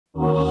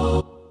Nothing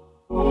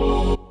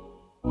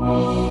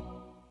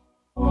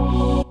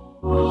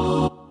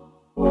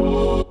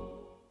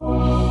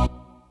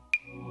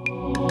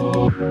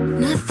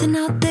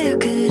out there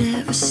could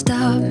ever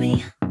stop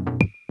me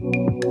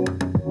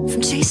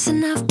from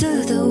chasing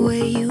after the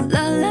way you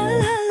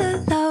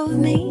love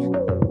me,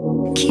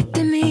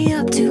 keeping me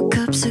up 2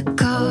 cups of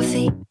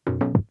coffee.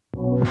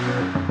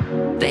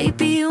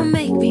 Baby, you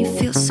make me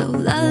feel so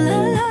lovely.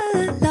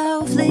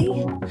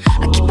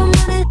 I keep on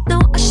running, no,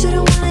 I should've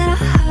wanted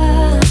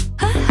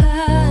I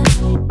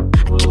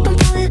keep on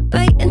pulling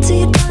right into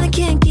your dawn, I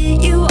can't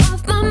get you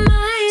off my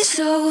mind.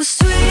 So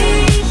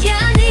sweet, yeah,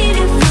 I need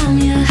it from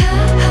you.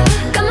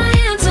 Got my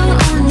hands all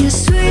on you,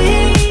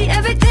 sweet.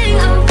 Everything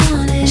I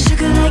want is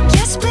sugar like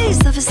yes,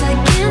 please. Love is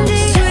like candy.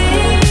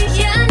 Sweet,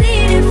 yeah, I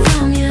need it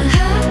from you.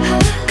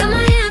 Got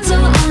my hands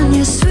all on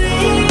you,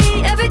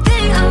 sweet.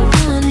 Everything I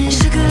want is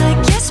sugar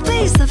like yes,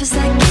 please. Love is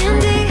like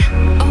candy.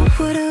 Oh,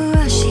 what a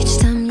rush each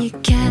time you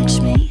catch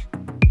me,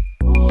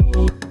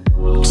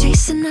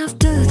 chasing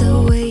after the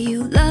way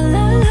you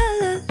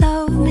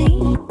love me,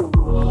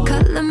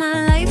 color my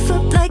life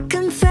up like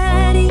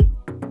confetti.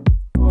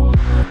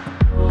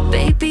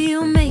 Baby,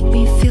 you make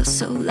me feel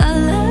so lovely.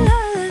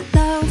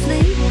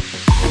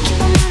 I keep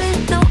on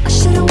running, no, I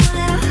should've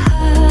wanted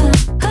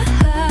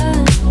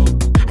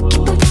I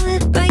keep on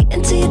pulling right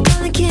into your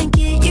dawn, I can't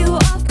get you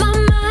off my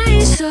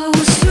mind. So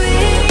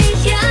sweet,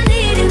 yeah, I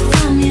need it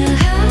from you.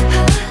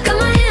 Got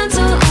my hands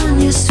all on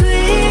you,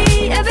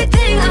 sweet.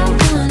 Everything I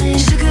want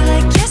is sugar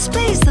like yes,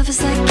 please. Love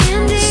is like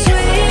candy.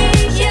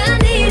 Sweet, yeah, I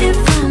need it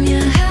from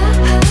you.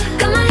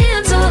 Got my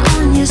hands all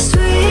on you,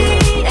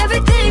 sweet.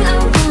 Everything I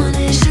want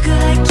is sugar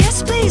like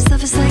yes, please.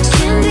 Love is like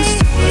candy.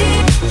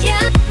 Sweet, yeah,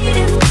 I need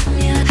it from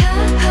you.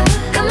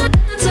 Got my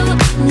hands all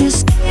on you,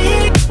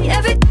 sweet.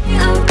 Everything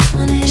I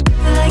want is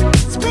sugar like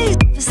yes, please.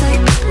 Love is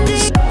like candy.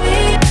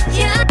 Sweet,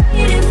 yeah, I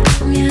need it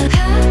from you.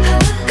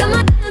 Got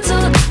my hands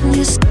all on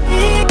you,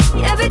 sweet.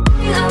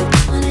 Everything I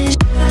want is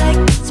sugar like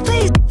yes,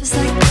 please. Love is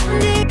like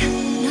candy.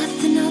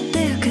 Nothing out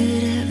there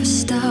could ever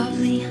stop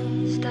me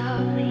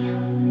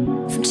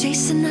from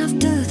chasing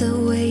after the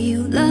way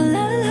you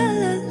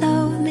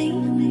love me,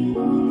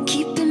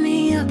 keeping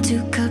me up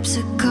 2 cups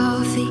of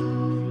coffee.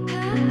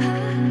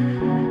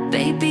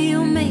 Baby,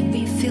 you make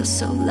me feel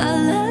so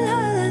lovely.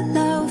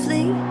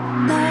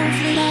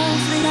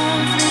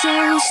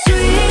 So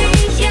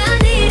sweet, yeah, I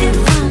need it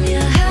from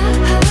you.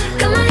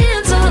 Got my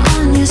hands all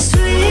on you,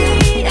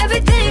 sweet.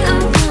 Everything I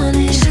want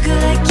is sugar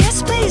like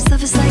yes, please.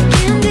 Love is like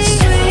candy.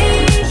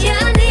 Sweet, yeah,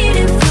 I need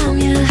it from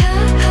you.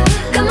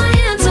 Got my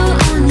hands all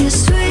on you,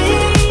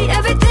 sweet.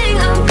 Everything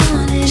I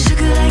want is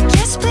sugar like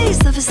yes,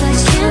 please. Love is like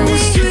candy.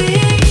 Sweet,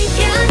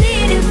 yeah, I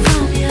need it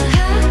from you.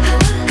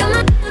 Got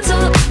my hands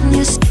all on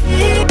you,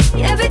 sweet.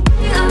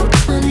 Everything I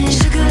want is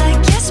sugar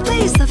like yes,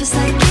 please. Love is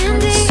like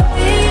candy.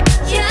 Sweet,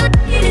 yeah, I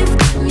need it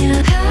from you.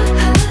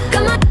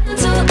 Got my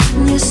hands all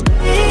on you,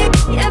 sweet.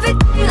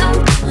 Everything I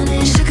want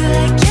is sugar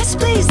like yes,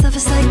 please. Love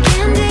is like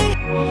candy.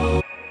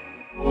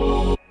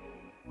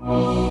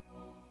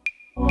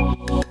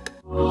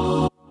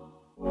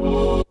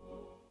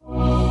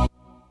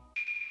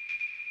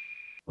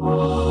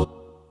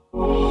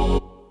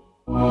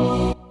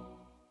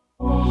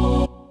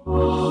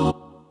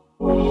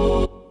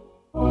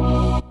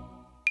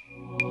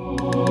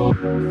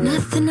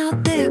 Nothing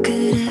out there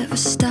could ever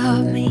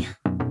stop me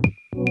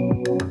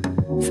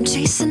from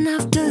chasing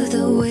after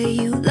the way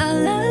you love